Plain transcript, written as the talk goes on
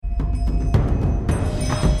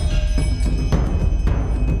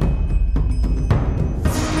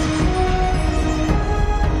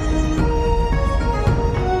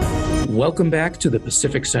Welcome back to the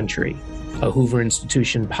Pacific Century, a Hoover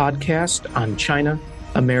Institution podcast on China,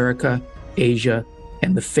 America, Asia,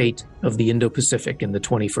 and the fate of the Indo-Pacific in the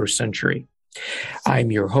 21st century.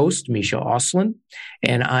 I'm your host, Misha,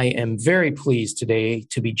 and I am very pleased today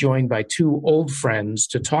to be joined by two old friends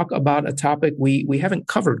to talk about a topic we haven't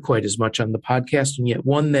covered quite as much on the podcast, and yet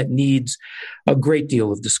one that needs a great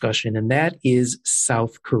deal of discussion, and that is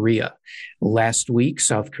South Korea. Last week,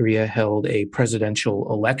 South Korea held a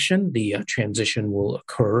presidential election. The transition will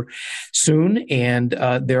occur soon, and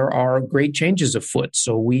there are great changes afoot.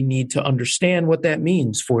 So we need to understand what that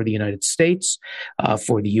means for the United States,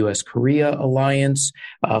 for the U.S.-Korea alliance,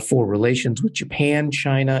 for relations with Japan,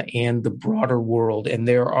 China, and the broader world. And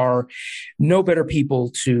there are no better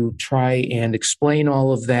people to try and explain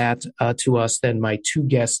all of that to us than my two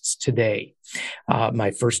guests today. My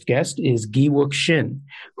first guest is Gi-Wook Shin,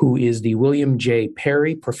 who is the William J.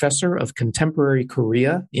 Perry Professor of Contemporary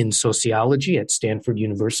Korea in Sociology at Stanford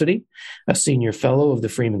University, a senior fellow of the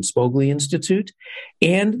Freeman Spogli Institute,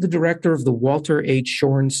 and the director of the Walter H.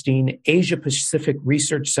 Shorenstein Asia Pacific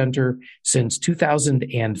Research Center since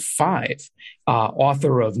 2005.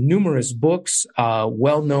 Author of numerous books,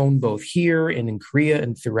 well-known both here and in Korea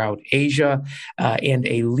and throughout Asia, and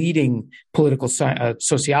a leading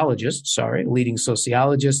sociologist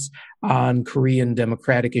on Korean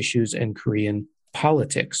democratic issues and Korean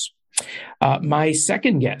politics. My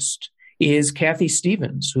second guest is Kathleen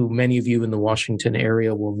Stevens, who many of you in the Washington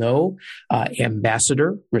area will know.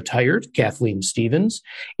 Ambassador, retired, Kathleen Stevens,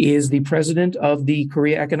 is the president of the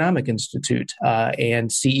Korea Economic Institute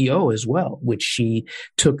and CEO as well, which she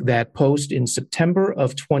took that post in September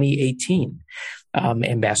of 2018.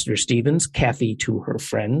 Ambassador Stevens, Kathy to her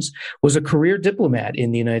friends, was a career diplomat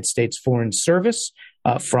in the United States Foreign Service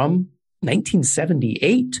from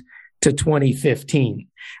 1978 to 2015.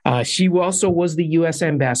 She also was the U.S.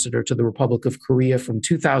 ambassador to the Republic of Korea from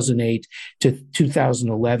 2008 to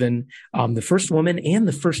 2011, the first woman and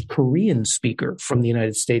the first Korean speaker from the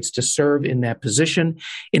United States to serve in that position,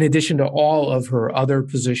 in addition to all of her other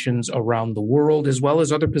positions around the world, as well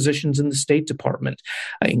as other positions in the State Department,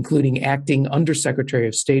 including acting Undersecretary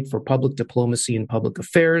of State for Public Diplomacy and Public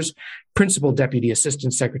Affairs, Principal Deputy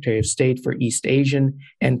Assistant Secretary of State for East Asian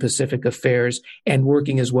and Pacific Affairs, and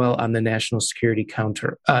working as well on the National Security Council.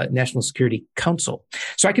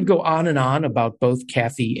 So I could go on and on about both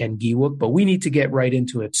Kathy and Gi-Wook, but we need to get right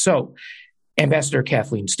into it. So, Ambassador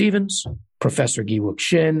Kathleen Stevens, Professor Gi-Wook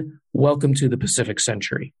Shin, welcome to the Pacific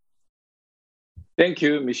Century. Thank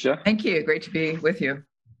you, Misha. Thank you. Great to be with you.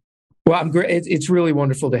 Well, I'm great. It's really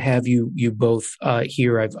wonderful to have you both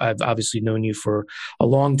here. I've obviously known you for a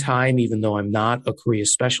long time, even though I'm not a Korea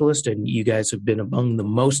specialist, and you guys have been among the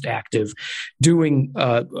most active doing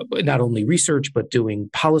not only research, but doing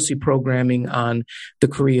policy programming on the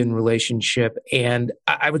Korean relationship. And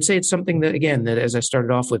I would say it's something that, again, that as I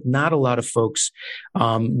started off with, not a lot of folks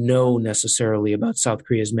know necessarily about South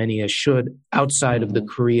Korea, as many as should outside of the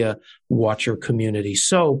Korea watcher community.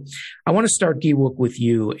 So I want to start, Gi-Wook, with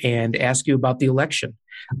you and ask you about the election.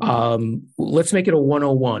 Let's make it a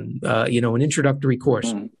 101, an introductory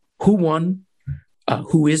course. Who won?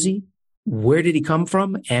 Who is he? Where did he come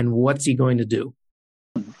from? And what's he going to do?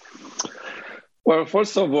 Well,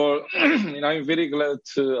 first of all, I'm very glad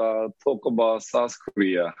to talk about South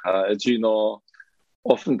Korea. As you know,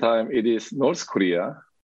 oftentimes it is North Korea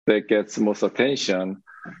that gets most attention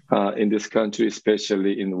in this country,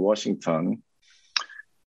 especially in Washington.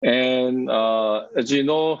 And as you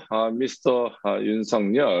know, Mr. Yoon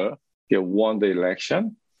Suk-yeol won the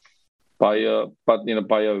election by a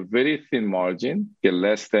very thin margin,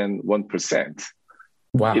 less than 1%.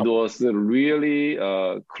 Wow! It was a really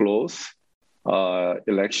close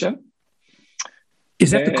election. Is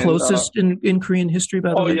that the closest in Korean history,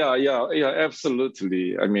 by the way? Oh yeah,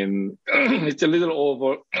 absolutely. I mean, it's a little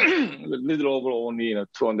over only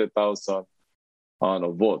 200,000 on a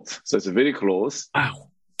vote, so it's very close. Wow.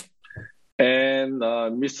 And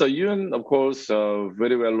Mr. Yoon, of course,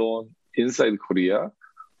 very well known inside Korea,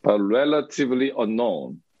 but relatively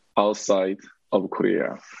unknown outside of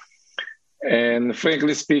Korea. And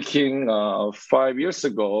frankly speaking, 5 years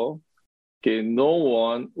ago, no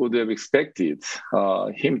one would have expected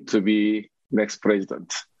him to be next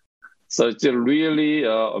president. So it's a really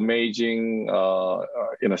amazing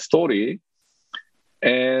story.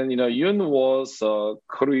 And Yoon was a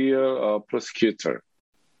career prosecutor.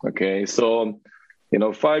 Okay, so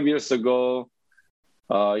 5 years ago,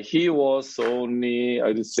 he was only, I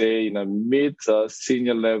would say, mid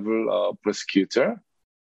senior level prosecutor.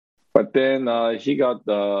 But then he got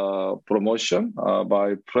the promotion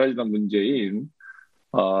by President Moon Jae-in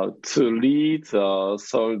to lead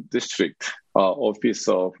Seoul District Office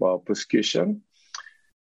of Prosecution.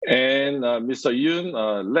 And Mr. Yoon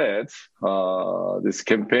led this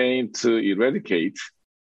campaign to eradicate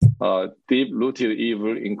deep-rooted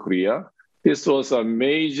evil in Korea. This was a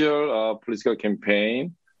major political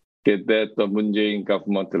campaign that the Moon Jae-in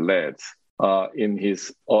government led in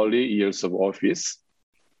his early years of office.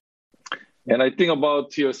 And I think about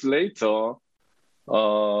 2 years later,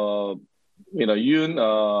 Yoon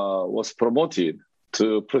was promoted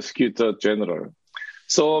to prosecutor general.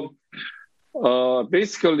 So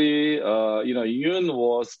basically, Yoon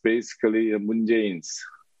was basically Moon Jae-in's,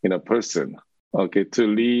 person, okay, to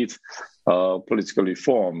lead political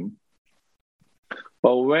reform.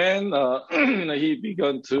 But when he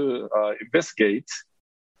began to investigate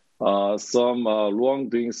some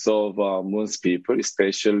wrongdoings of Moon's people,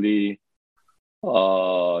 especially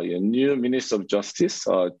new Minister of Justice,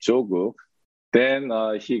 Gi-Wook, then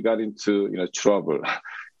he got into trouble,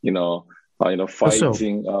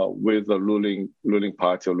 fighting with the ruling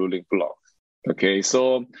party or ruling bloc. Okay,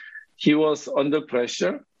 so he was under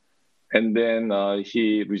pressure, and then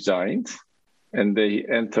he resigned, and then he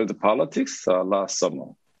entered politics last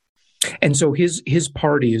summer. And so his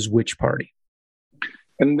party is which party?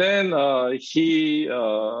 And then he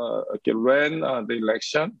ran the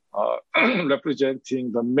election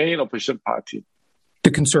representing the main opposition party.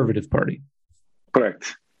 The Conservative Party.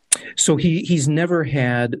 Correct. So he's never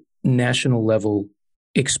had national level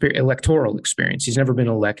electoral experience. He's never been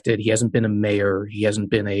elected. He hasn't been a mayor. He hasn't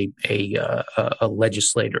been a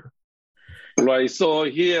legislator. Right. So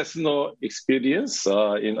he has no experience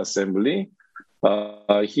in assembly.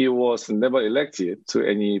 He was never elected to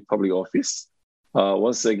any public office.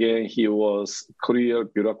 Once again, he was career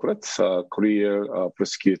bureaucrat, career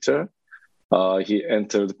prosecutor. He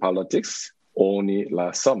entered politics only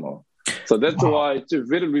last summer. So that's why it's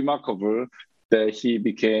very remarkable that he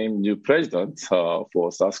became new president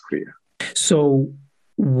for South Korea. So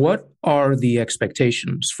what are the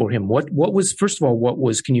expectations for him? What was, first of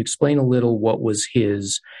all, can you explain a little what was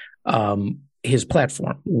his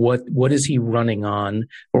platform? What is he running on,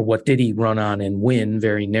 or what did he run on and win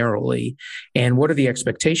very narrowly? And what are the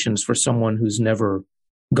expectations for someone who's never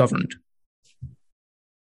governed?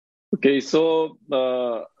 Okay, so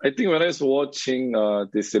I think when I was watching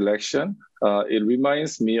this election, it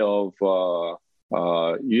reminds me of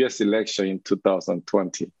U.S. election in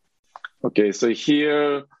 2020. Okay, so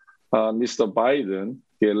here, Mr. Biden,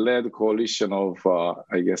 he led a coalition of,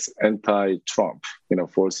 anti-Trump,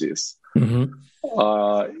 forces.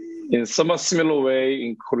 Mm-hmm. In somewhat similar way,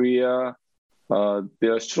 in Korea,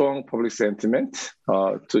 there is strong public sentiment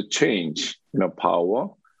to change,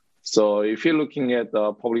 power. So if you're looking at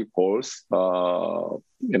public polls,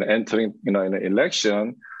 entering, in an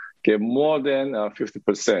election, more than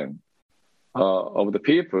 50% of the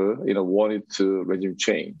people, wanted to regime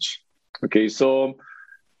change. Okay, so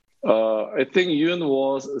I think Yoon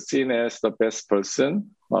was seen as the best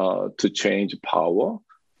person to change power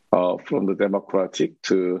from the Democratic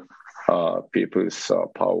to People's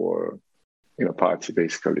Power, party,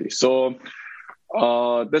 basically. So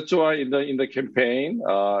that's why in the campaign,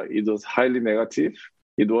 it was highly negative.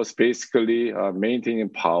 It was basically maintaining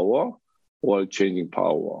power or changing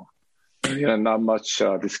power. Not much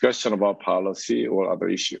discussion about policy or other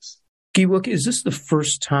issues. Gi-Wook, is this the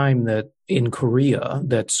first time that in Korea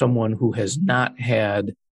that someone who has not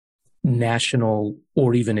had national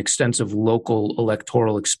or even extensive local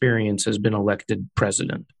electoral experience has been elected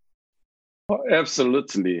president?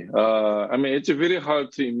 Absolutely. It's very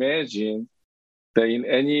hard to imagine that in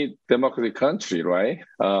any democratic country, right,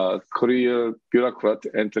 Korea bureaucrat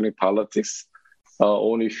entering politics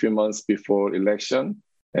only a few months before election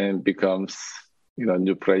and becomes,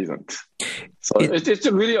 new president. So it's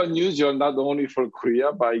really unusual, not only for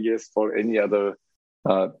Korea, but I guess for any other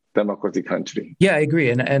democratic country. Yeah, I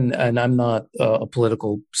agree. And I'm not a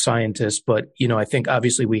political scientist, but, I think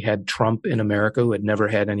obviously we had Trump in America who had never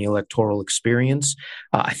had any electoral experience.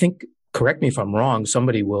 I think, correct me if I'm wrong,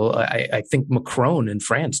 somebody will. I think Macron in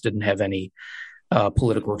France didn't have any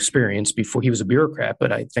political experience before. He was a bureaucrat,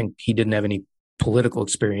 but I think he didn't have any political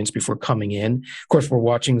experience before coming in. Of course, we're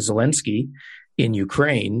watching Zelensky in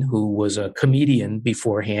Ukraine, who was a comedian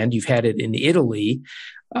beforehand. You've had it in Italy.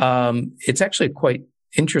 It's actually a quite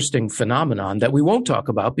interesting phenomenon that we won't talk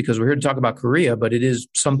about because we're here to talk about Korea, but it is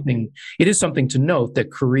something to note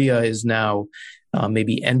that Korea is now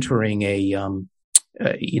maybe entering an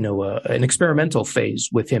experimental phase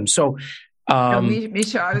with him. So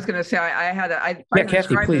Misha, I was going to say I tried to Kathy,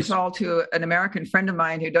 describe please. this all to an American friend of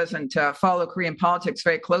mine who doesn't follow Korean politics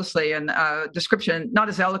very closely, and description not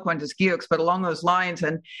as eloquent as Gi-Wook's, but along those lines.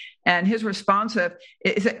 And his response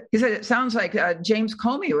he said it sounds like James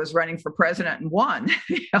Comey was running for president and won.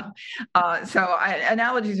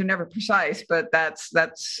 Analogies are never precise, but that's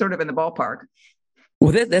sort of in the ballpark.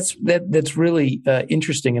 Well, that's really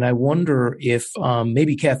interesting, and I wonder if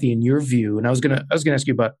maybe Kathy, in your view, and I was gonna ask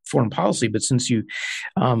you about foreign policy, but since you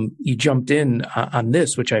jumped in on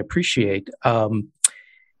this, which I appreciate,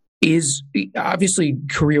 is obviously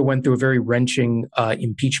Korea went through a very wrenching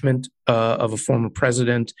impeachment of a former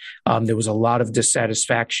president. There was a lot of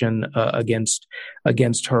dissatisfaction against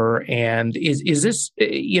her, and is this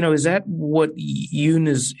is that what Yoon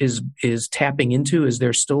is tapping into? Is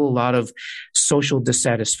there still a lot of social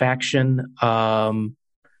dissatisfaction from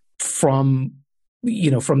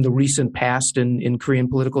the recent past in Korean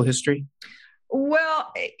political history?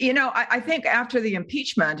 Well, I think after the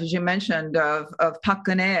impeachment, as you mentioned, of Park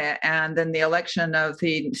Geun-hye, and then the election of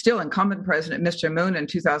the still incumbent president, Mr. Moon, in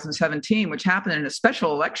 2017, which happened in a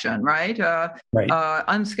special election, right?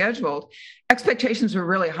 Unscheduled. Expectations were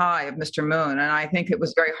really high of Mr. Moon, and I think it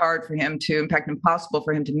was very hard for him to, in fact, impossible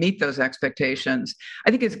for him to meet those expectations.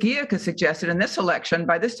 I think, as Gi-Wook has suggested, in this election,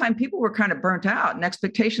 by this time, people were kind of burnt out, and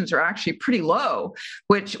expectations are actually pretty low,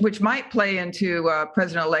 which might play into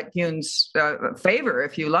President-elect Yoon's favor,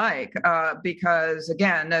 if you like, because,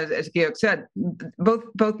 again, as Gi-Wook said, both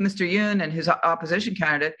Mr. Yoon and his opposition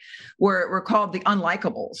candidate were called the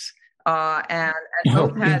unlikables. And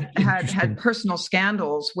both had personal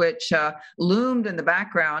scandals which loomed in the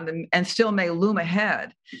background and still may loom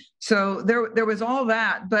ahead. So there was all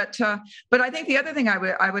that, but I think the other thing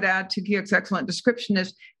I would add to Gi-Wook's excellent description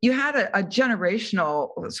is you had a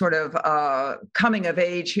generational sort of coming of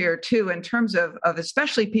age here too, in terms of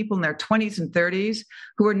especially people in their 20s and 30s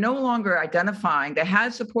who are no longer identifying. They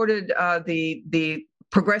had supported the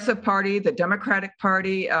Progressive Party, the Democratic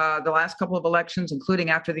Party, the last couple of elections, including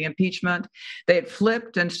after the impeachment. They had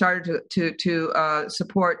flipped and started to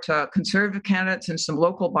support conservative candidates in some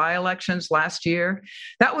local by-elections last year.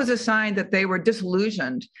 That was a sign that they were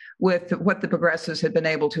disillusioned with what the progressives had been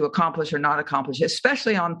able to accomplish or not accomplish,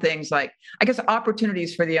 especially on things like, I guess,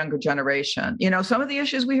 opportunities for the younger generation. Some of the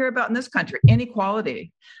issues we hear about in this country,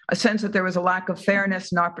 inequality, a sense that there was a lack of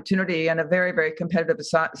fairness and opportunity in a very, very competitive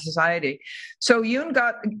society. So Yoon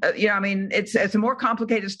got, it's a more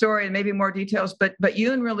complicated story and maybe more details, but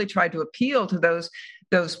Yoon really tried to appeal to those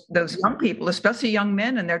young people, especially young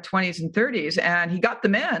men in their 20s and 30s, and he got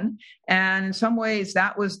them in. And in some ways,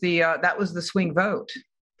 that was the swing vote.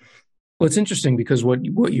 Well, it's interesting because what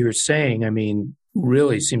you're saying,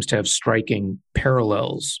 really seems to have striking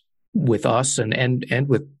parallels with us and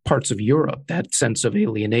with parts of Europe. That sense of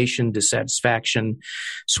alienation, dissatisfaction,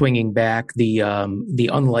 swinging back, the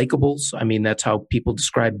unlikables. That's how people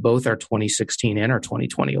describe both our 2016 and our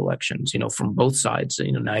 2020 elections. From both sides.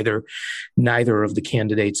 Neither of the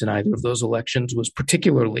candidates in either of those elections was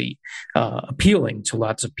particularly appealing to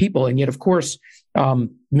lots of people, and yet, of course,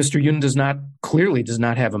 Mr. Yoon clearly does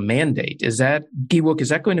not have a mandate. Is that, Gi-Wook, is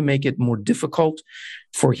that going to make it more difficult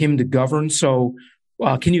for him to govern? So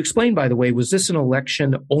can you explain, by the way, was this an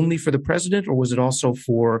election only for the president, or was it also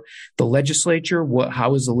for the legislature?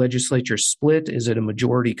 How is the legislature split? Is it a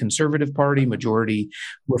majority conservative party, majority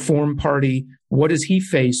reform party? What does he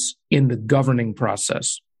face in the governing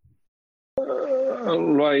process?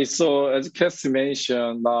 Right. So as Kathy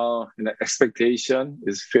mentioned, now expectation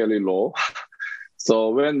is fairly low. So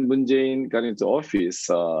when Moon Jae-in got into office,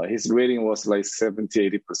 his rating was like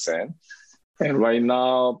 70-80%. And right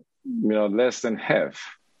now, less than half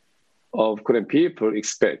of Korean people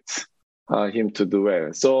expect him to do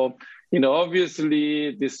well. So,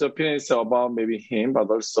 obviously, this opinion is about maybe him,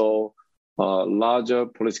 but also larger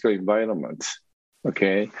political environment.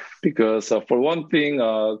 Okay, because for one thing,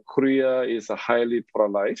 Korea is highly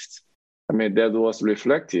polarized. That was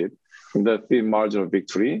reflected in the thin margin of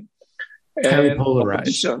victory. Highly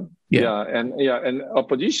polarized. And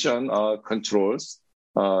opposition controls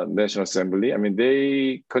National Assembly.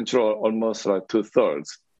 They control almost like 2/3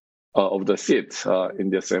 of the seats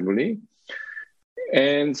in the Assembly.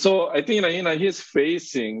 And so I think he's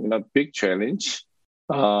facing a big challenge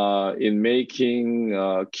in making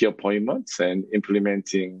key appointments and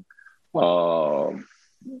implementing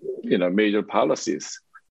major policies.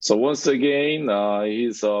 So once again,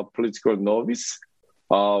 he's a political novice.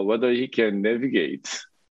 Whether he can navigate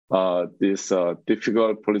this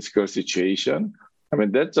difficult political situation,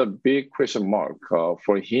 that's a big question mark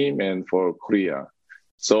for him and for Korea.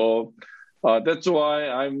 So That's why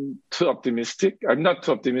I'm too optimistic. I'm not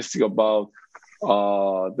too optimistic about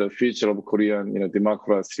the future of Korean,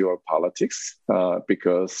 democracy or politics,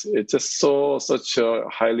 because it's just such a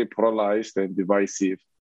highly polarized and divisive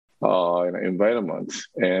environment.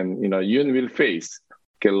 And Yoon will face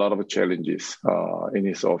a lot of challenges in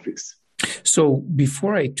his office. So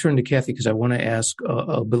before I turn to Kathy, because I want to ask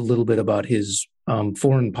a little bit about his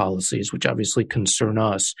foreign policies, which obviously concern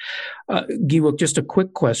us. Gi-Wook, just a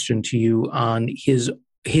quick question to you on his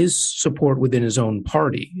support within his own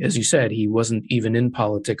party. As you said, he wasn't even in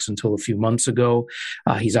politics until a few months ago.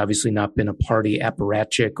 He's obviously not been a party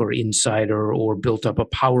apparatchik or insider or built up a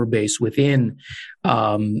power base within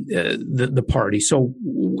the party. So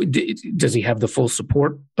does he have the full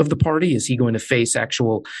support of the party? Is he going to face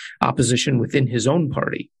actual opposition within his own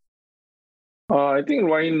party? I think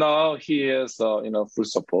right now he has, full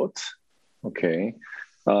support. Okay.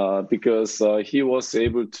 Because he was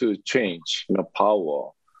able to change,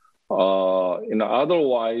 power.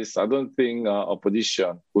 Otherwise, I don't think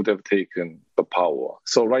opposition would have taken the power.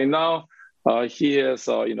 So right now, he has,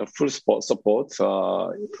 full support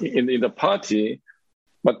in the party.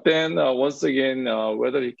 But then once again,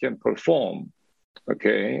 whether he can perform,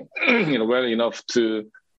 okay, well enough to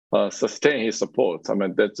sustain his support. I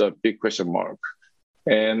mean, that's a big question mark.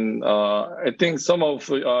 And I think some of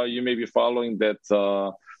you may be following that,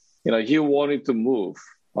 he wanted to move,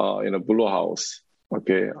 Blue House.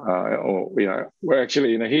 Okay. Well,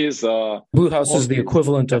 actually, his Blue House is the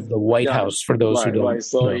equivalent of the White House for those who don't know.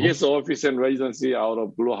 So his office and residency out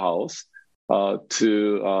of Blue House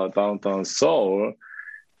to downtown Seoul.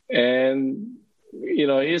 And,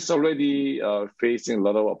 he's already facing a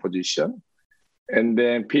lot of opposition. And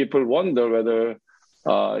then people wonder whether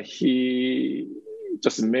he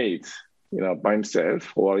just made, by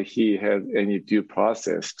himself, or he had any due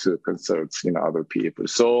process to consult, other people.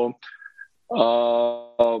 So,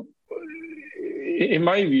 in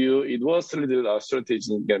my view, it was a little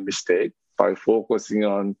strategic mistake by focusing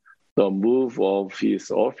on the move of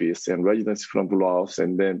his office and residency from Blue House,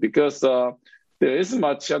 and then because there isn't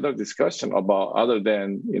much other discussion about other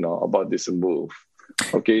than about this move.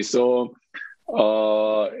 Okay, so.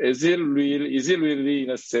 Is it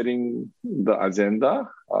really setting the agenda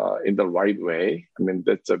in the right way? I mean,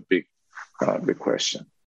 that's a big question.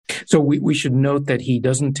 So we should note that he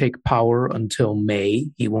doesn't take power until May.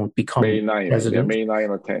 He won't become May 9, president. May 9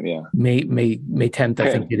 or 10, yeah. May 10th,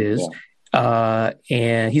 I think it is. Yeah.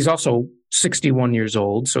 And he's also 61 years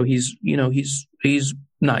old. So he's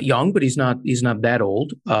not young, but he's not that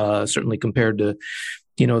old. Certainly compared to,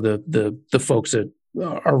 the folks that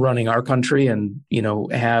are running our country and,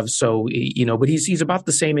 but he's about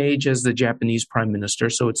the same age as the Japanese prime minister.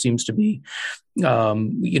 So it seems to be,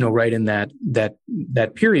 right in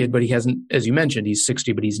that period, but he hasn't, as you mentioned, he's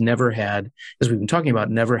 60, but he's never had, as we've been talking about,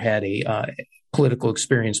 a political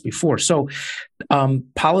experience before. So,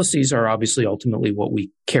 policies are obviously ultimately what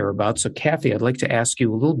we care about. So Kathy, I'd like to ask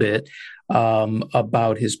you a little bit,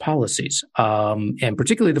 about his policies, and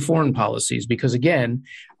particularly the foreign policies, because again,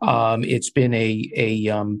 it's been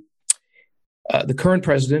the current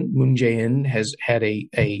president, Moon Jae-in, has had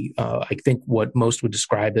I think what most would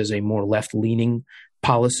describe as a more left-leaning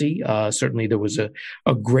policy. Certainly there was a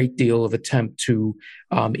great deal of attempt to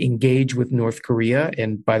engage with North Korea.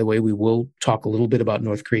 And by the way, we will talk a little bit about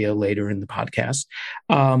North Korea later in the podcast.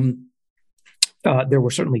 There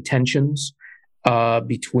were certainly tensions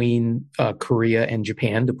between Korea and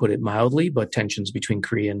Japan, to put it mildly, but tensions between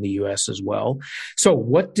Korea and the U.S. as well. So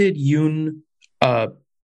what did Yoon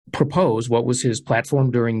propose? What was his platform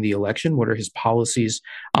during the election? What are his policies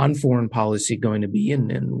on foreign policy going to be,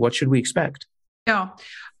 and what should we expect? Yeah.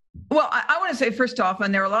 Well, I want to say first off,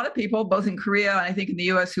 and there are a lot of people, both in Korea and I think in the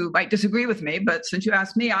U.S., who might disagree with me. But since you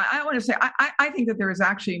asked me, I want to say I think that there is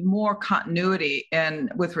actually more continuity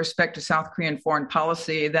with respect to South Korean foreign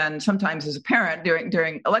policy than sometimes is apparent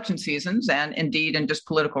during election seasons, and indeed in just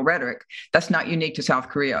political rhetoric. That's not unique to South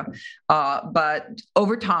Korea. But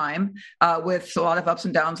over time, with a lot of ups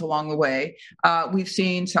and downs along the way, we've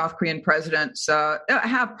seen South Korean presidents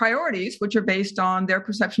have priorities which are based on their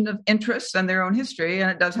perception of interests and their own history,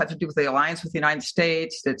 and it does have to do with the alliance with the United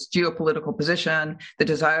States, its geopolitical position, the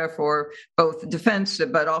desire for both defense,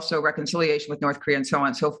 but also reconciliation with North Korea, and so on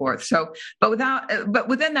and so forth. So, but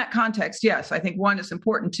within that context, yes, I think one is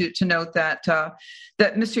important to note that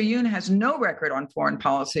Mr. Yoon has no record on foreign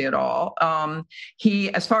policy at all.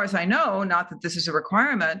 He, as far as I know, not that this is a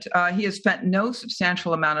requirement, he has spent no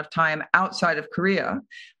substantial amount of time outside of Korea.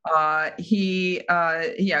 He's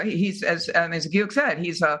as Gi-Wook said,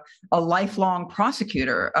 he's a lifelong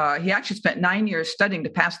prosecutor. He actually spent 9 years studying to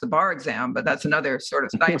pass the bar exam, but that's another sort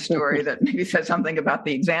of side story that maybe says something about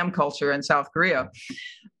the exam culture in South Korea.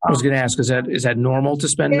 I was going to ask, is that normal to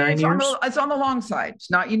spend 9 years? It's on the long side. It's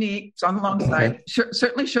not unique. It's on the long side.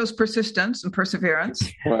 Certainly shows persistence and perseverance.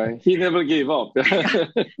 Right. He never gave up.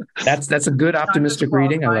 That's a good optimistic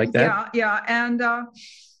reading. I like that. Yeah. And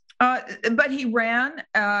but he ran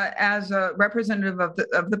as a representative of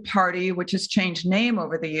the party, which has changed name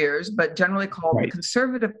over the years, but generally called the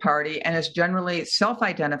Conservative Party, and is generally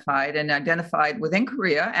self-identified and identified within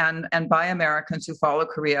Korea and by Americans who follow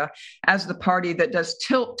Korea as the party that does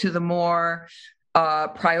tilt to the more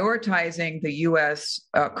prioritizing the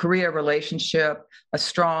U.S.-Korea relationship, a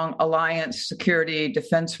strong alliance, security,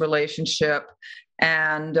 defense relationship,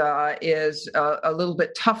 and is a little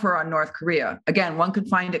bit tougher on North Korea. Again, one could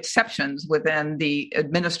find exceptions within the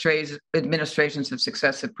administrations of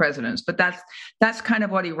successive presidents, but that's kind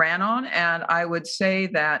of what he ran on. And I would say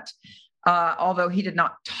that although he did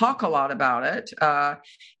not talk a lot about it,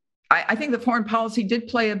 I think the foreign policy did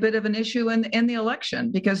play a bit of an issue in the election,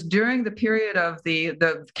 because during the period of the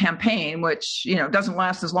campaign, which doesn't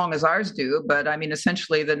last as long as ours do, but I mean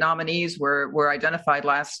essentially the nominees were identified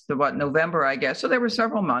last November, I guess. So there were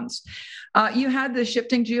several months. You had the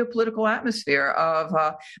shifting geopolitical atmosphere of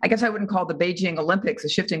I guess I wouldn't call the Beijing Olympics a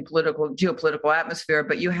shifting geopolitical atmosphere,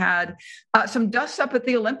 but you had some dust up at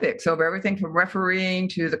the Olympics over everything from refereeing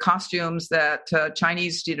to the costumes that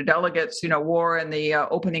Chinese delegates wore in the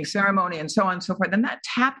opening ceremony and so on and so forth. And that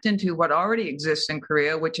tapped into what already exists in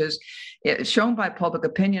Korea, which is shown by public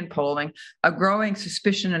opinion polling, a growing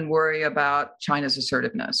suspicion and worry about China's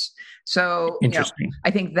assertiveness. So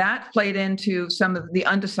I think that played into some of the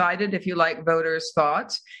undecided, if you like, voters'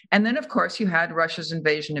 thoughts. And then, of course, you had Russia's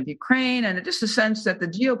invasion of Ukraine, and just a sense that the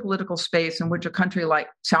geopolitical space in which a country like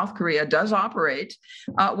South Korea does operate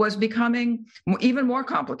was becoming even more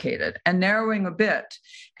complicated and narrowing a bit.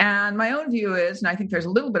 And my own view is, and I think there's a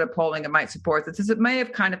little bit of polling that might support this, is it may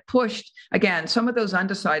have kind of pushed, again, some of those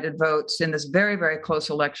undecided votes in this very, very close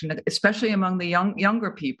election, especially among the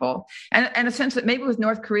younger people, and a sense that maybe with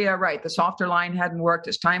North Korea, right, the softer line hadn't worked.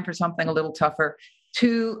 It's time for something a little tougher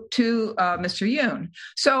to Mr. Yoon.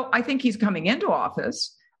 So I think he's coming into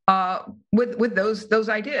office with those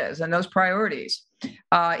ideas and those priorities.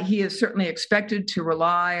 He is certainly expected to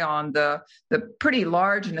rely on the pretty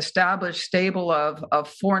large and established stable of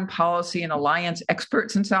foreign policy and alliance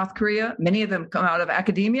experts in South Korea. Many of them come out of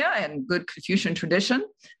academia and good Confucian tradition.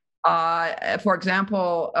 For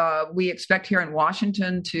example, we expect here in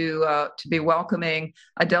Washington to be welcoming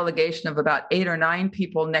a delegation of about 8 or 9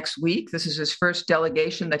 people next week. This is his first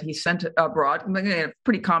delegation that he sent abroad, a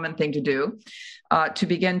pretty common thing to do, to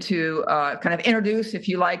begin to kind of introduce, if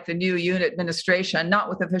you like, the new Yoon administration, not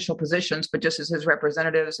with official positions, but just as his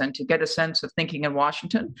representatives, and to get a sense of thinking in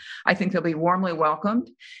Washington. I think they'll be warmly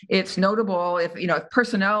welcomed. It's notable if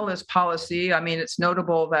personnel is policy. I mean, it's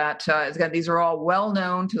notable that again, these are all well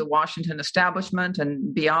known to the Washington establishment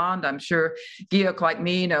and beyond. I'm sure Gi-Wook, like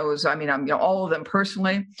me, knows. I mean, all of them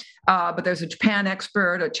personally. But there's a Japan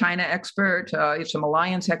expert, a China expert, some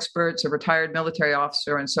alliance experts, a retired military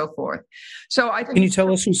officer, and so forth. So I think. Can you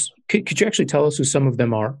tell us could you actually tell us who some of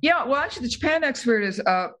them are? Yeah, well, actually, the Japan expert is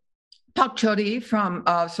Park Chori from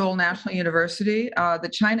Seoul National University. The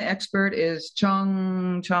China expert is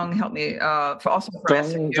Chung. Help me. Also from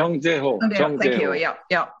SNU. Chung Jae-ho. Thank you.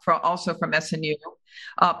 Yeah. Also from SNU.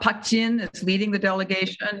 Park Jin is leading the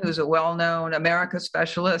delegation, who's a well-known America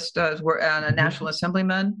specialist and a national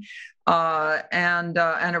assemblyman, and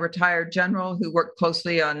a retired general who worked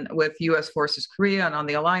closely with U.S. Forces Korea and on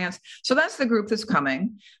the alliance. So that's the group that's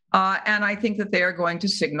coming. And I think that they are going to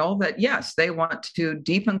signal that, yes, they want to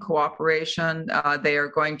deepen cooperation. They are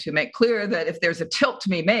going to make clear that if there's a tilt to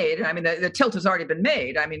be made, I mean, the tilt has already been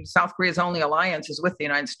made. I mean, South Korea's only alliance is with the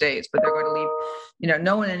United States, but they're going to leave,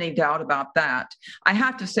 no one any doubt about that. I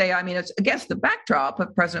have to say, I mean, it's against the backdrop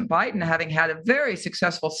of President Biden having had a very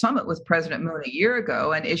successful summit with President Moon a year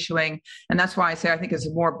ago and issuing, and that's why I say I think it's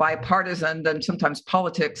more bipartisan than sometimes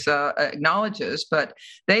politics acknowledges, but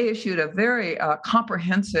they issued a very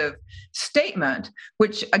comprehensive statement,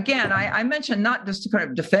 which again, I mentioned not just to kind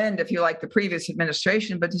of defend, if you like, the previous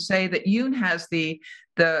administration, but to say that Yoon has the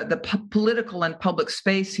political and public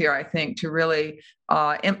space here, I think, to really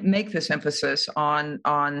make this emphasis on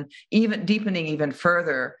even deepening even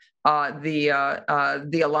further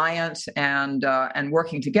the alliance and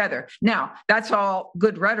working together. Now, that's all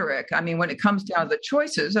good rhetoric. I mean, when it comes down to the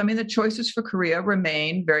choices, the choices for Korea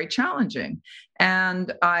remain very challenging.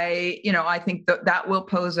 And I think that will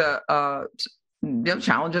pose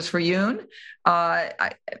challenges for Yoon.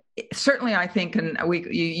 Certainly, I think, and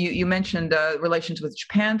you mentioned relations with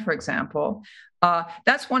Japan, for example.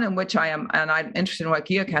 That's one in which I am, and I'm interested in what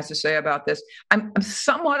Gi-Wook has to say about this. I'm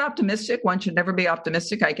somewhat optimistic. One should never be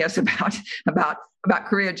optimistic, I guess, about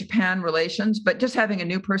Korea-Japan relations, but just having a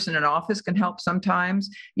new person in office can help sometimes.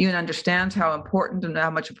 Yoon understands how important and how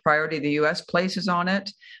much a priority the U.S. places on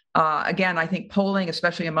it. Again, I think polling,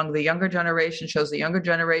 especially among the younger generation, shows the younger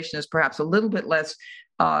generation is perhaps a little bit less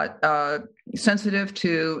sensitive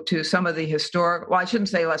to some of the historic. Well, I shouldn't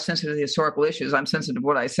say less sensitive to the historical issues. I'm sensitive to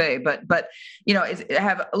what I say, but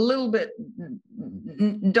have a little bit.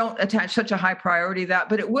 Don't attach such a high priority to that,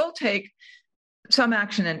 but it will take some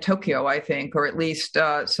action in Tokyo, I think, or at least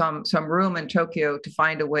some room in Tokyo to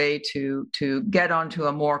find a way to get onto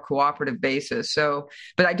a more cooperative basis. So,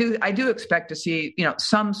 but I do expect to see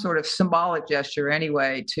some sort of symbolic gesture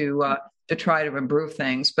anyway to try to improve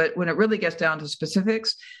things. But when it really gets down to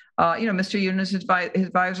specifics, Mr. Yoon and his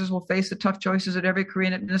advisors will face the tough choices that every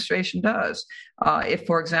Korean administration does. If,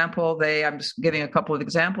 for example, I'm just giving a couple of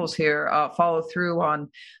examples here, follow through on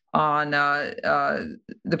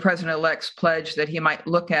the president-elect's pledge that he might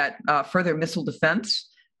look at further missile defense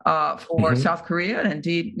for South Korea. And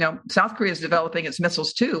indeed, South Korea is developing its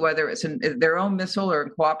missiles too, whether it's in their own missile or in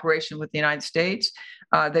cooperation with the United States.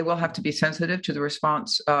 They will have to be sensitive to the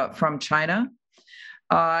response from China.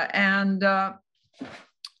 And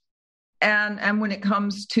when it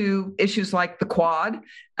comes to issues like the Quad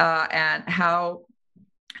and how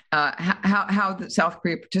South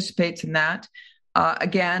Korea participates in that,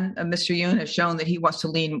 again, Mr. Yoon has shown that he wants to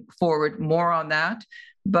lean forward more on that,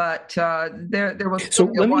 but there will still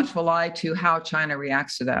be a watchful eye to how China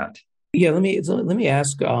reacts to that. Yeah, let me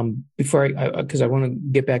ask before because I want to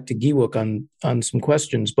get back to Gi-Wook on some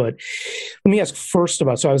questions, but let me ask first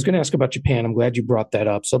about. So I was going to ask about Japan. I'm glad you brought that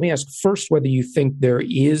up. So let me ask first whether you think there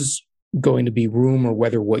is going to be room, or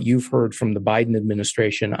whether what you've heard from the Biden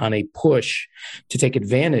administration on a push to take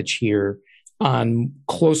advantage here on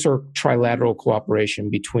closer trilateral cooperation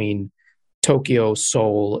between Tokyo,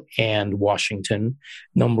 Seoul, and Washington,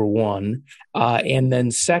 number one. And then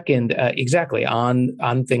second, exactly,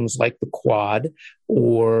 on things like the Quad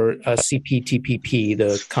or CPTPP,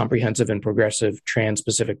 the Comprehensive and Progressive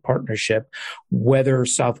Trans-Pacific Partnership, whether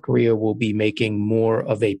South Korea will be making more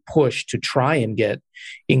of a push to try and get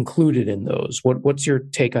included in those. What's your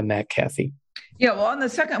take on that, Kathy? Yeah, well, on the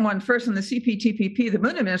second one, first on the CPTPP, the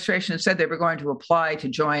Moon administration said they were going to apply to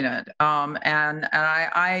join it, and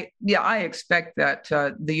I expect that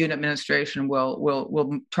the Yoon administration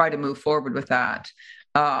will try to move forward with that.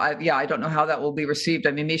 I don't know how that will be received.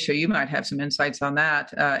 I mean, Misha, you might have some insights on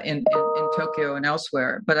that in Tokyo and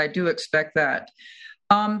elsewhere, but I do expect that.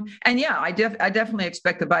 I definitely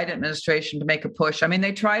expect the Biden administration to make a push. I mean,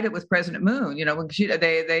 they tried it with President Moon. When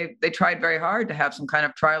they tried very hard to have some kind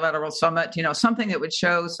of trilateral summit. Something that would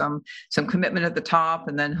show some commitment at the top,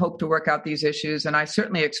 and then hope to work out these issues. And I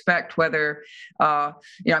certainly expect whether I'm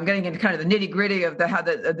getting into kind of the nitty gritty of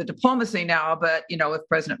the diplomacy now. But if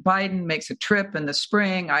President Biden makes a trip in the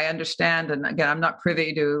spring, I understand. And again, I'm not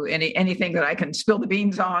privy to anything that I can spill the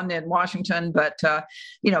beans on in Washington. But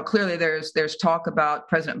clearly there's talk about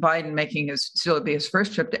President Biden making still be his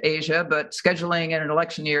first trip to Asia, but scheduling in an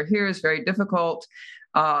election year here is very difficult.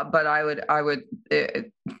 But I would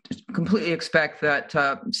completely expect that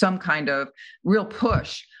some kind of real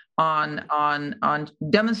push on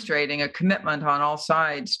demonstrating a commitment on all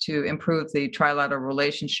sides to improve the trilateral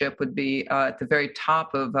relationship would be at the very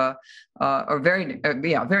top of very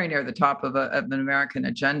near the top of an American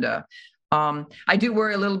agenda. I do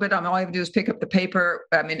worry a little bit. All I have to do is pick up the paper.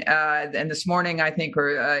 I mean, and this morning, I think, or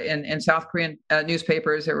in South Korean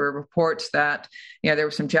newspapers, there were reports that there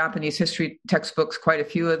were some Japanese history textbooks, quite a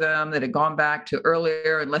few of them, that had gone back to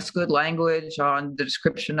earlier and less good language on the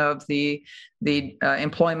description of the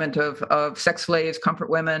employment of sex slaves, comfort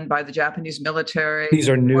women by the Japanese military. These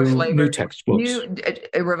are new textbooks,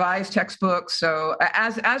 revised textbooks. So,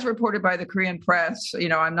 as reported by the Korean press,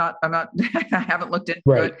 I'm not. I haven't looked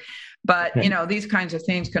into it. But these kinds of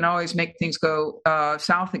things can always make things go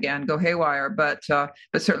south again, go haywire. But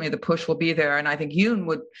certainly the push will be there, and I think Yoon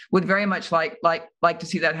would very much like to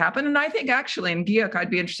see that happen. And I think actually, and Gi-Wook,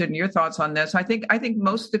 I'd be interested in your thoughts on this. I think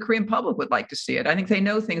most of the Korean public would like to see it. I think they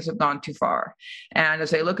know things have gone too far, and as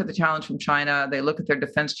they look at the challenge from China, they look at their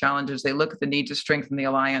defense challenges, they look at the need to strengthen the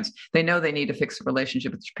alliance. They know they need to fix the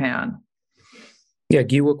relationship with Japan. Yeah,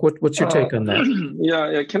 Gi-Wook, what's your take on that?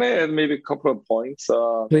 Yeah. Can I add maybe a couple of points?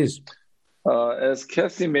 Please. As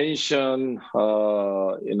Kathy mentioned,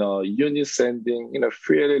 Yoon is sending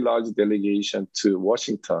fairly large delegation to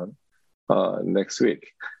Washington next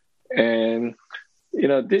week, And,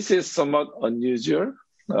 this is somewhat unusual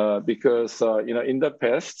because, in the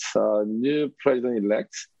past, new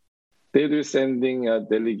president-elect, they were sending a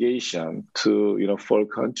delegation to, four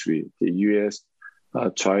countries, the U.S.,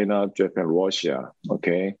 China, Japan, Russia,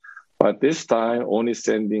 okay? But this time, only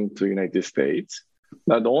sending to United States.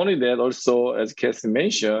 Not only that, also, as Kathleen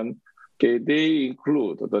mentioned, okay, the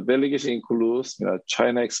delegation includes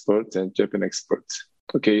China experts and Japan experts.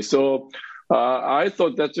 Okay, so I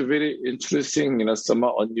thought that's a very interesting,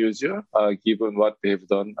 somewhat unusual, given what they've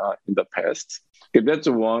done in the past. Okay, that's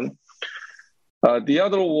one. The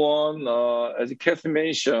other one, as Kathleen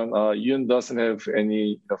mentioned, Yoon doesn't have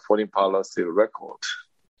any foreign policy record.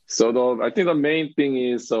 So I think the main thing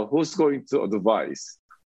is who's going to advise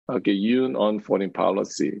Yoon on foreign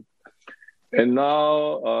policy. And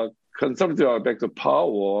now conservatives are back to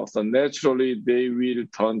power, so naturally they will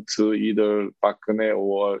turn to either Park Geun-hye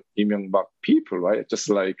or Lee Myung-bak people, right? Just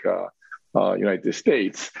like United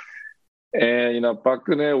States. And Park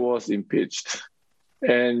Geun-hye was impeached.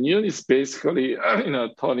 And Yoon is basically,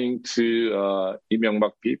 turning to Lee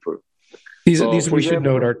Myung-bak people. These we should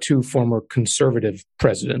note, are two former conservative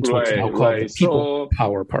presidents, what's now called the People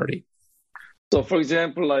Power Party. So, for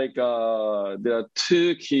example, there are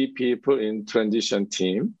two key people in transition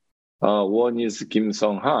team. One is Kim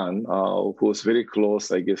Sung-han, who's very close,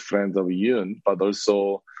 I guess, friend of Yoon, but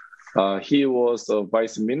also he was a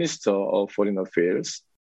vice minister of foreign affairs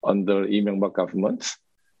under Lee Myung-bak government.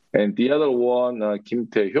 And the other one, Kim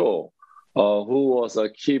Tae-hyo, who was a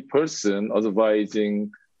key person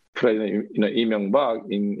advising President Lee Myung-bak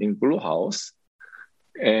in Blue House.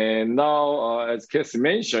 And now, as Cassie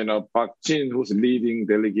mentioned, Park Jin, who's leading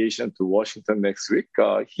delegation to Washington next week,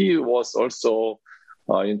 he was also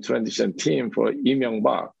in transition team for Lee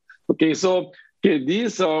Myung-bak. Okay, so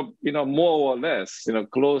these are more or less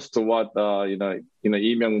close to what Lee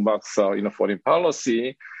Myung-bak's foreign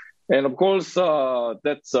policy. And of course,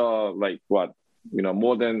 that's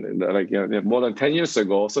more than 10 years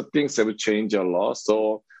ago. So things have changed a lot.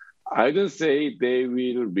 So I don't say they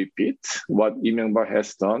will repeat what Lee Myung-bak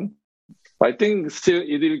has done. I think still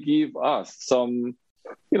it will give us some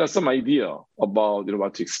idea about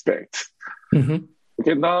what to expect. Mm-hmm.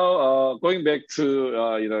 Okay, now going back to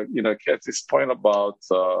Kathy's point about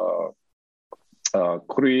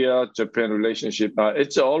Korea-Japan relationship.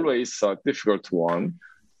 It's always a difficult one.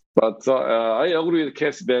 But I agree with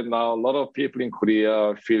Kathy that now a lot of people in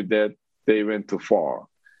Korea feel that they went too far.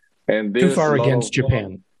 And too far against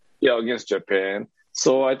Japan. Yeah, against Japan.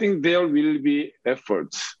 So I think there will be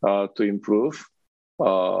efforts to improve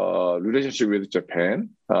relationship with Japan,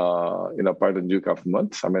 by the new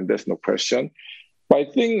government. I mean, there's no question. But I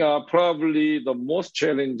think probably the most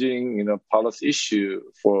challenging, policy issue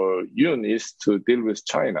for Yoon is to deal with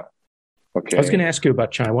China. Okay. I was going to ask you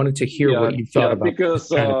about China. I wanted to hear what you thought about because,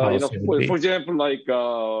 China policy. For example,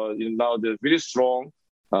 now there's very strong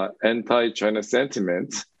anti-China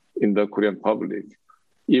sentiment in the Korean public,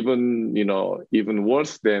 even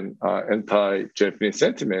worse than anti-Japanese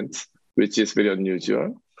sentiment, which is very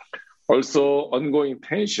unusual. Also, ongoing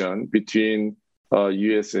tension between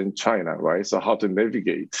U.S. and China, right? So how to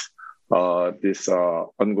navigate this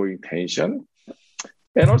ongoing tension.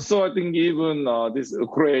 And also, I think even this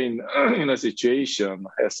Ukraine situation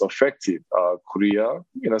has affected Korea,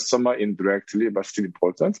 somewhat indirectly, but still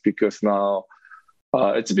important because now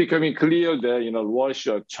it's becoming clear that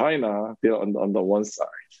Russia, China, they're on the one side,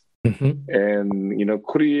 and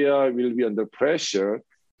Korea will be under pressure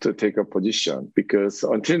to take a position because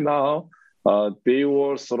until now they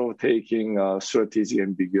were sort of taking strategic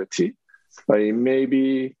ambiguity. It may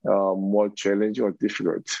be more challenging or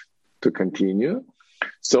difficult to continue.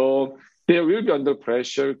 So they will be under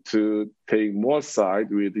pressure to take more side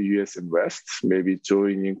with the U.S. and West, maybe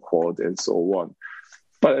joining Quad and so on.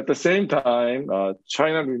 But at the same time,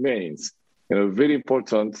 China remains a very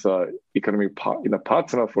important economic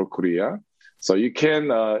partner for Korea. So you can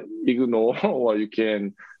ignore or you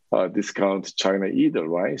can discount China either,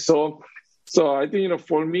 right? So I think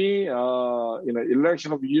for me,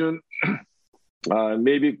 election of Yoon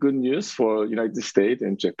may be good news for United States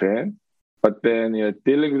and Japan. But then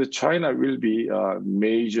dealing with China will be a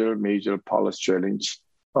major policy challenge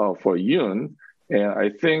for Yoon. And I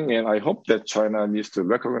think and I hope that China needs to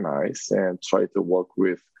recognize and try to work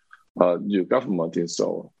with new government in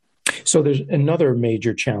Seoul. So there's another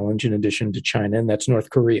major challenge in addition to China, and that's North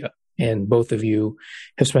Korea. And both of you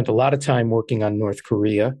have spent a lot of time working on North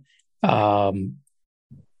Korea.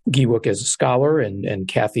 Gi-Wook as a scholar and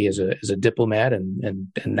Kathy as a diplomat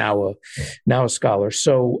and now a scholar.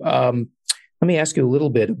 So Let me ask you a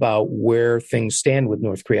little bit about where things stand with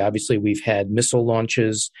North Korea. Obviously, we've had missile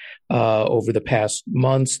launches over the past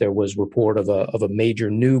months. There was report of a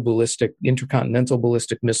major new intercontinental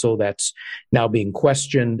ballistic missile that's now being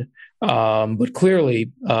questioned. But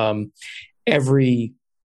clearly, every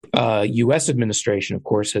U.S. administration, of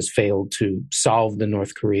course, has failed to solve the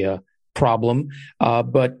North Korea problem.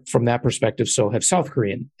 But from that perspective, so have South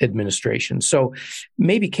Korean administrations. So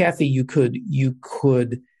maybe, Kathy, you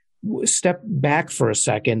could step back for a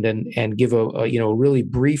second and give a really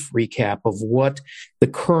brief recap of what the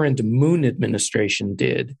current Moon administration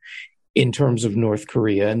did in terms of North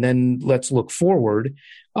Korea. And then let's look forward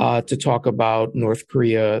to talk about North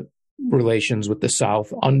Korea relations with the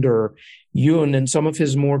South under Yoon and some of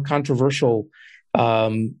his more controversial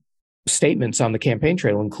statements on the campaign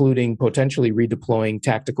trail, including potentially redeploying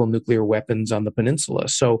tactical nuclear weapons on the peninsula.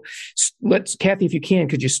 So Kathy, if you can,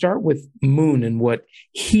 could you start with Moon and what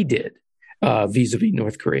he did vis-a-vis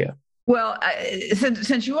North Korea? Well,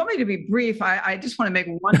 since you want me to be brief, I just want to make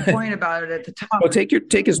one point about it at the top. Well,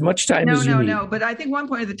 take as much time as you need. No. But I think one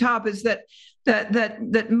point at the top is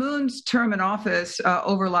that Moon's term in office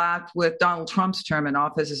overlapped with Donald Trump's term in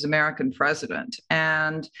office as American president,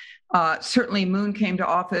 and certainly Moon came to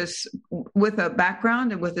office with a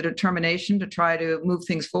background and with a determination to try to move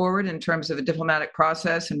things forward in terms of a diplomatic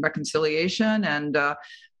process and reconciliation. And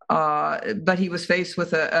but he was faced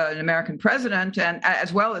with an American president, and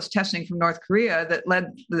as well as testing from North Korea that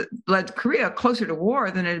led Korea closer to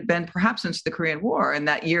war than it had been perhaps since the Korean War in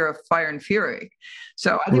that year of fire and fury.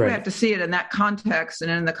 So I think we have to see it in that context, and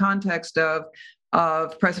in the context of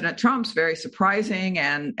President Trump's very surprising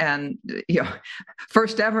and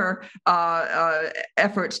first ever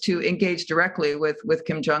efforts to engage directly with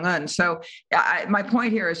Kim Jong-un. So my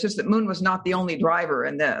point here is just that Moon was not the only driver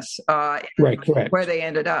in this, correct, where they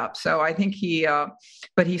ended up. So I think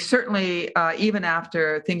but he certainly, even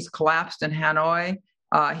after things collapsed in Hanoi,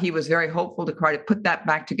 he was very hopeful to try to put that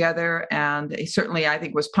back together. And he certainly, I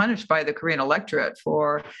think, was punished by the Korean electorate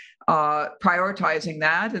for prioritizing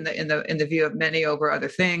that in the view of many over other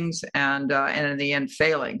things, and in the end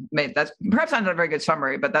failing. That's perhaps not a very good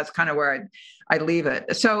summary, but that's kind of where I'd leave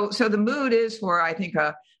it. So the mood is for, I think,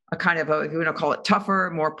 a kind of call it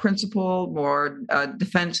tougher, more principled, more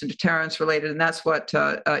defense and deterrence related, and that's what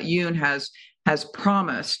Yoon has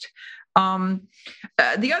promised.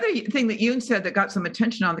 The other thing that Yoon said that got some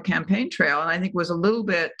attention on the campaign trail, and I think was a little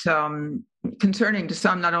bit concerning to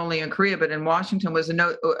some, not only in Korea but in Washington, was the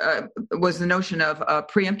notion of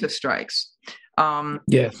preemptive strikes.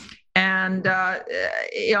 Yes, and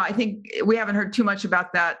I think we haven't heard too much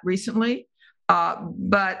about that recently.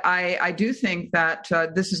 But I do think that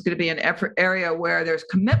this is going to be an area where there's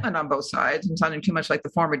commitment on both sides, and sounding too much like the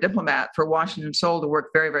former diplomat, for Washington and Seoul to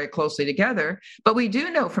work very, very closely together. But we do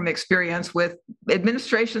know from experience with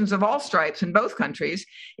administrations of all stripes in both countries,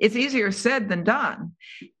 it's easier said than done.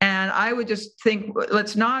 And I would just think,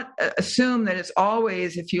 let's not assume that it's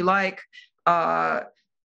always, if you like,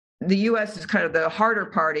 the U.S. is kind of the harder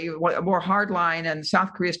party, a more hard line, and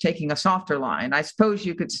South Korea is taking a softer line. I suppose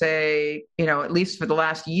you could say, at least for the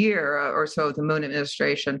last year or so of the Moon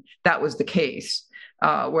administration, that was the case,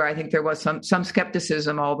 where I think there was some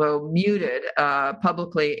skepticism, although muted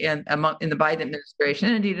publicly in the Biden administration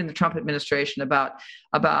and indeed in the Trump administration about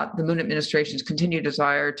the Moon administration's continued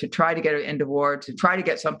desire to try to get an end of war, to try to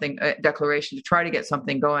get something, a declaration, to try to get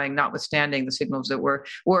something going, notwithstanding the signals that were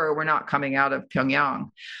not coming out of Pyongyang.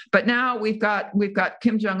 But now we've got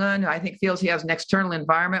Kim Jong-un, who I think feels he has an external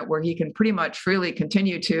environment where he can pretty much freely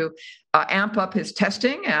continue to amp up his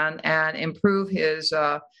testing and improve his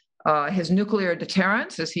nuclear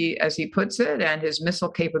deterrence, as he puts it, and his missile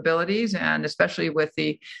capabilities, and especially with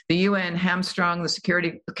the UN hamstrung the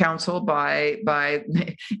Security Council by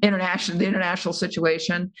the international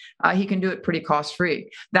situation, he can do it pretty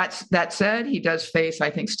cost-free. That said, he does face,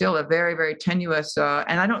 I think, still a very, very tenuous,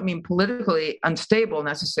 and I don't mean politically unstable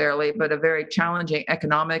necessarily, but a very challenging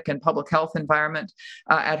economic and public health environment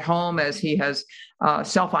at home, as he has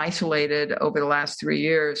self-isolated over the last 3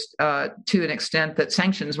 years to an extent that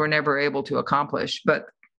sanctions were never able to accomplish. But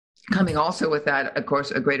coming also with that, of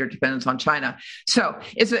course, a greater dependence on China. So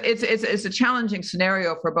it's a challenging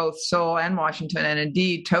scenario for both Seoul and Washington, and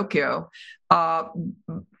indeed Tokyo.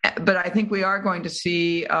 But I think we are going to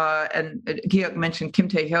see, and Gi-Wook mentioned Kim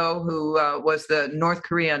Tae-hyo, who was the North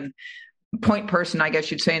Korean point person, I guess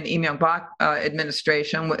you'd say, in the Lee Myung-bak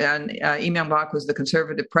administration. And Lee Myung-bak was the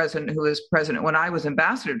conservative president who was president when I was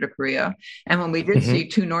ambassador to Korea. And when we did see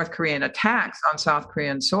two North Korean attacks on South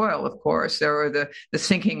Korean soil, of course, there were the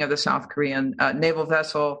sinking of the South Korean naval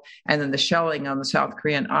vessel and then the shelling on the South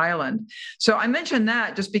Korean island. So I mentioned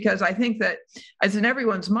that just because I think that it's in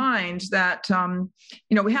everyone's mind that,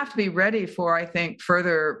 we have to be ready for, I think,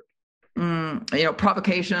 further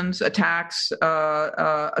provocations, attacks,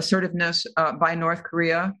 assertiveness by North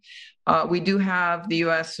Korea. We do have the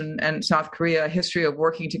U.S. and South Korea a history of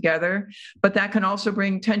working together, but that can also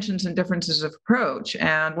bring tensions and differences of approach.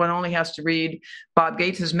 And one only has to read Bob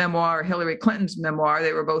Gates' memoir, Hillary Clinton's memoir.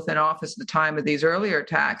 They were both in office at the time of these earlier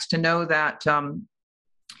attacks to know that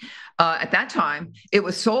at that time, it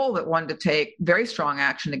was Seoul that wanted to take very strong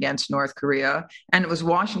action against North Korea, and it was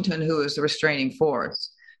Washington who was the restraining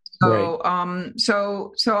force. So, right.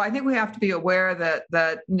 So I think we have to be aware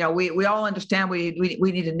that we all understand we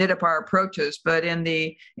need to knit up our approaches, but in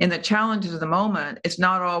the challenges of the moment, it's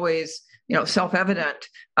not always self-evident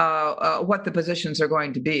what the positions are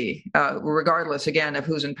going to be, regardless again of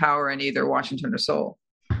who's in power in either Washington or Seoul.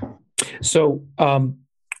 So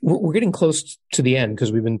we're getting close to the end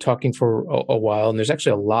because we've been talking for a while, and there's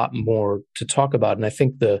actually a lot more to talk about. And I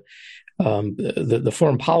think the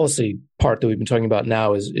foreign policy part that we've been talking about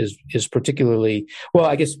now is particularly, well,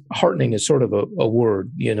 I guess heartening is sort of a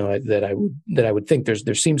word, that I would think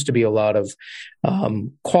there seems to be a lot of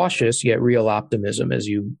cautious yet real optimism, as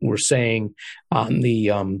you were saying, on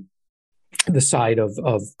the side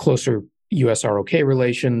of closer U.S. ROK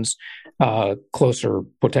relations, closer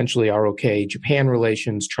potentially ROK Japan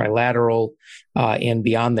relations, trilateral, and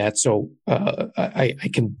beyond that. So I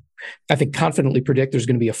think confidently predict there's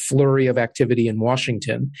going to be a flurry of activity in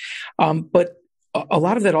Washington. But a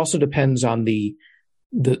lot of that also depends on the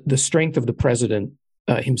strength of the president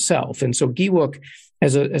himself. And so Gi-Wook,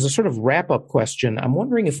 as a sort of wrap-up question, I'm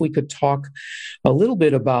wondering if we could talk a little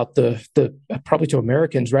bit about the probably to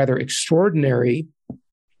Americans, rather extraordinary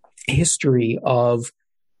history of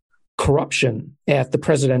corruption at the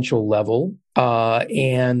presidential level,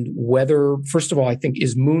 and whether, first of all, I think,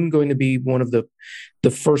 is Moon going to be one of the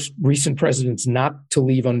first recent presidents not to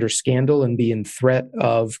leave under scandal and be in threat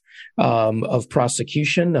of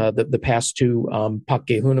prosecution? The past two, Park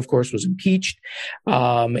Geun, of course, was impeached,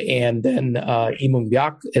 and then Lee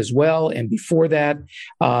Myung-bak as well, and before that,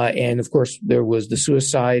 and of course there was the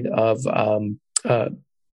suicide of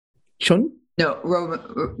Chun. No,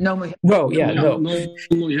 No Min-hyun.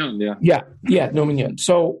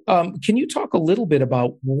 So, can you talk a little bit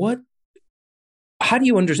about how do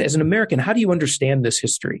you understand, as an American, how do you understand this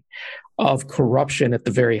history of corruption at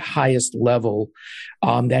the very highest level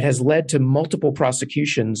that has led to multiple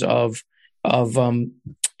prosecutions of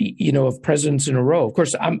presidents in a row? Of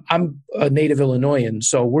course, I'm a native Illinoisan,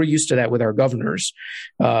 so we're used to that with our governors.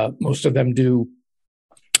 Most of them do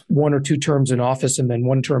 1 or 2 terms in office and then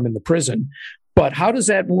 1 term in the prison. But how does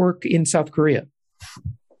that work in South Korea?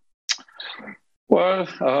 Well,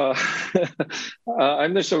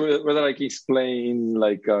 I'm not sure whether I can explain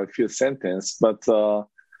like a few sentences, but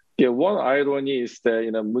one irony is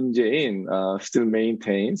that Moon Jae-in still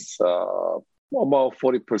maintains about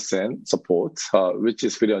 40% support, which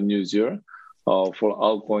is very unusual for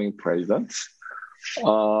outgoing presidents.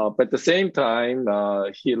 But at the same time,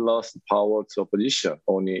 he lost power to opposition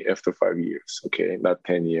only after 5 years, not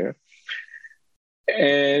 10 years.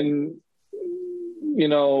 And,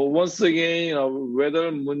 once again,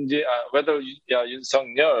 whether Yoon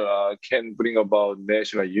Suk-yeol can bring about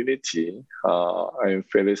national unity, I'm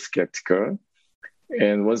fairly skeptical.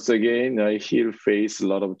 And once again, he'll face a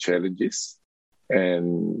lot of challenges.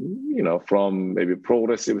 And, from maybe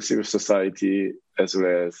progressive civil society as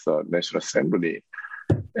well as National Assembly.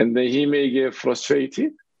 And then he may get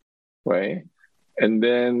frustrated, right? And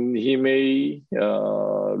then he may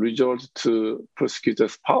resort to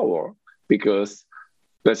prosecutor's power because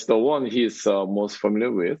that's the one he's most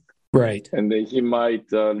familiar with. Right. And then he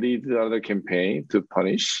might lead another campaign to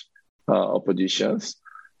punish oppositions.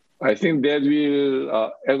 I think that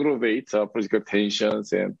will aggravate political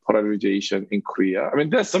tensions and polarization in Korea. I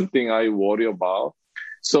mean, that's something I worry about.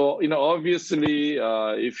 So, obviously,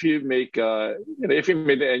 if he made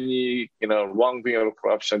any, wrongdoing or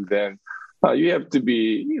corruption, then you have to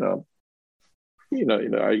be,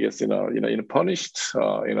 I guess, punished,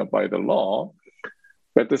 by the law.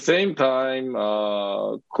 But at the same time,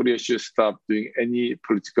 Korea should stop doing any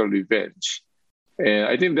political revenge. And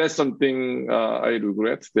I think that's something I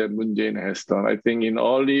regret that Moon Jae-in has done. I think in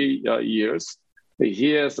early years,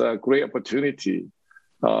 he has a great opportunity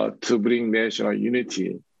to bring national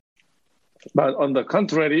unity. But on the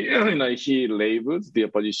contrary, he labeled the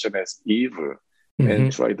opposition as evil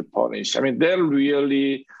and tried to punish. I mean, they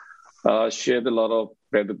really shed a lot of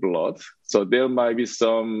bad blood. So there might be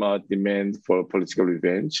some demand for political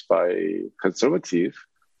revenge by conservatives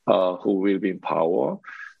who will be in power.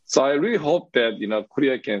 So I really hope that,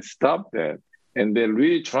 Korea can stop that. And they're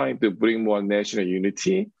really trying to bring more national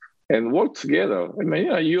unity and work together. I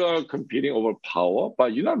mean, you are competing over power,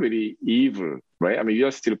 but you're not really evil, right? I mean,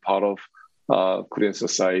 you're still part of Korean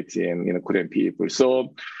society and Korean people.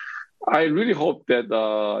 So I really hope that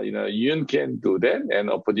Yoon can do that and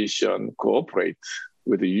opposition cooperate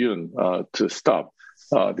with Yoon to stop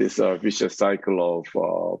this vicious cycle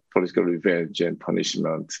of political revenge and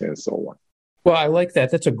punishment and so on. Well, I like that.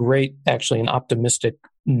 That's a great, actually, an optimistic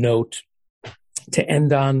note to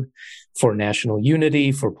end on for national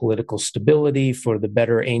unity, for political stability, for the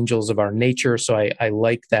better angels of our nature. So I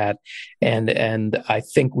like that. And I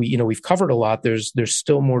think we've covered a lot. There's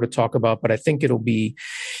still more to talk about, but I think it'll be,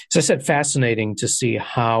 as I said, fascinating to see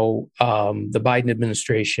how the Biden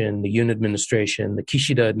administration, the Yoon administration, the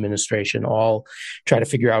Kishida administration all try to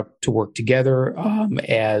figure out to work together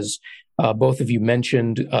as both of you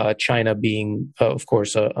mentioned, China being, of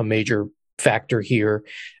course, a major factor here.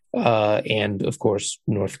 And of course,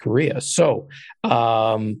 North Korea. So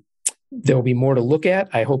there'll be more to look at.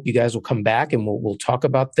 I hope you guys will come back and we'll talk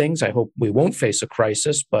about things. I hope we won't face a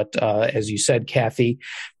crisis. But as you said, Kathy,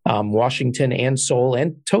 Washington and Seoul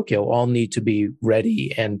and Tokyo all need to be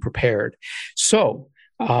ready and prepared. So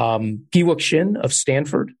Gi-Wook Shin of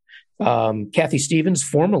Stanford, Kathy Stevens,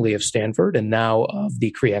 formerly of Stanford and now of the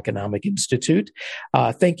Korea Economic Institute.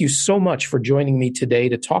 Thank you so much for joining me today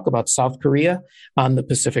to talk about South Korea on the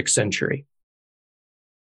Pacific Century.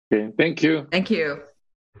 Okay, thank you. Thank you.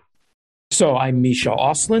 So I'm Misha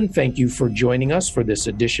Auslin. Thank you for joining us for this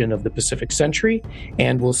edition of the Pacific Century,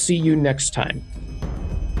 and we'll see you next time.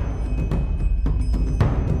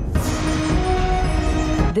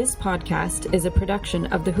 This podcast is a production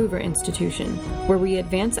of the Hoover Institution, where we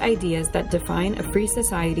advance ideas that define a free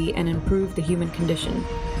society and improve the human condition.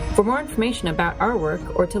 For more information about our work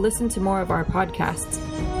or to listen to more of our podcasts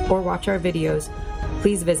or watch our videos,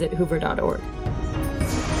 please visit hoover.org.